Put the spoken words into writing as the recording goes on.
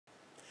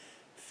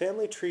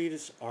Family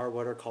trees are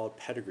what are called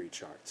pedigree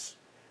charts.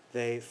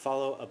 They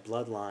follow a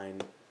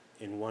bloodline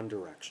in one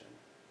direction.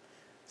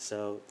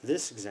 So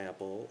this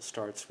example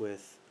starts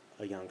with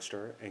a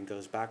youngster and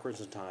goes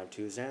backwards in time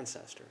to his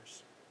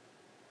ancestors.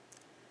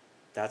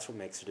 That's what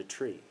makes it a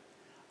tree.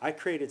 I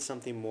created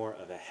something more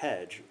of a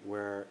hedge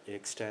where it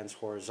extends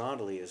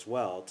horizontally as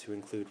well to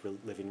include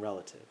living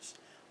relatives.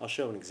 I'll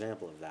show an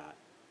example of that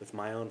with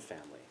my own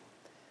family.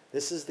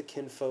 This is the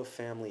Kinfo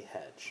family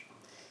hedge.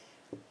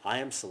 I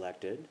am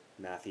selected,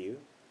 Matthew,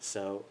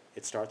 so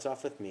it starts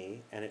off with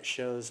me and it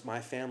shows my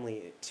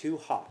family at 2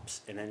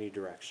 hops in any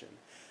direction.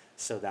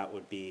 So that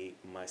would be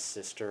my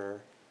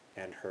sister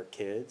and her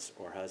kids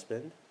or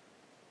husband,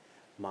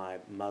 my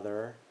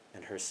mother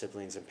and her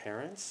siblings and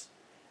parents,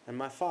 and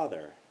my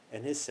father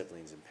and his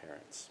siblings and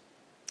parents.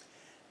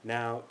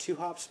 Now, 2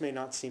 hops may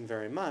not seem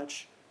very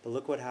much, but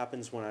look what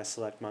happens when I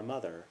select my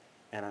mother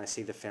and I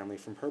see the family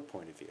from her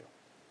point of view.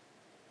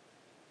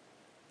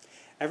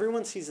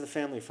 Everyone sees the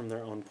family from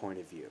their own point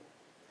of view.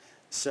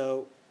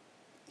 So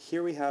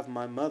here we have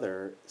my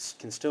mother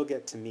can still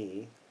get to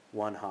me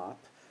 1 hop,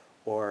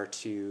 or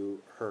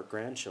to her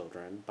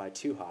grandchildren by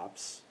 2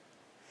 hops.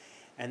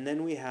 And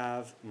then we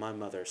have my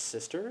mother's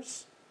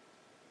sisters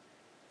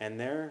and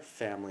their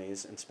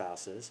families and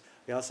spouses.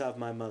 We also have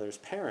my mother's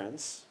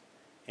parents,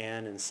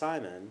 Anne and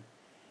Simon,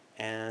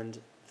 and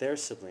their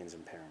siblings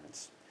and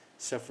parents.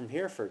 So from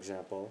here, for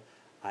example,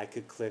 I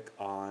could click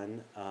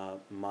on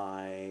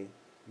my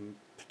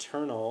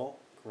paternal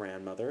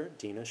grandmother,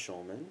 Dina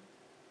Schulman,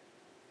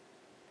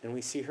 and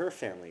we see her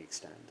family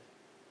extend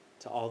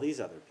to all these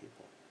other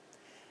people.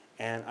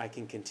 And I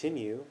can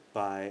continue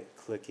by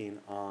clicking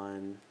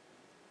on,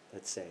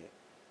 let's say,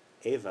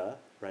 Ava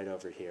right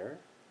over here,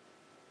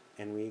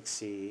 and we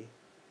see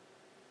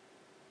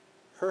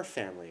her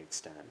family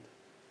extend.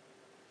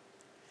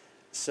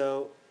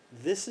 So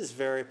this is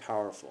very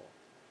powerful.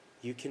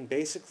 You can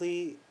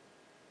basically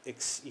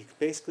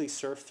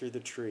surf through the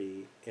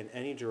tree in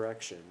any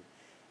direction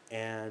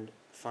and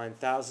find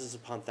thousands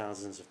upon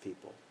thousands of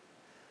people.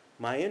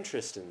 My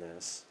interest in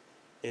this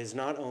is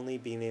not only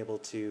being able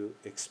to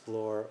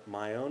explore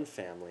my own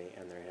family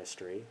and their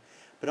history,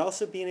 but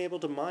also being able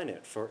to mine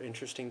it for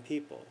interesting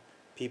people,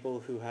 people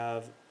who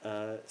have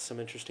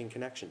some interesting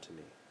connection to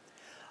me.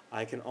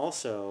 I can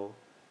also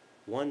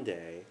one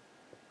day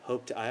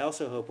I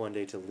also hope one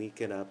day to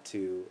leak it up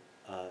to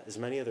as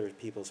many other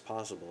people as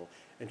possible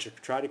and to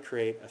try to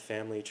create a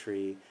family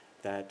tree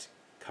that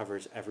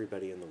covers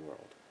everybody in the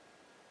world.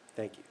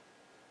 Thank you.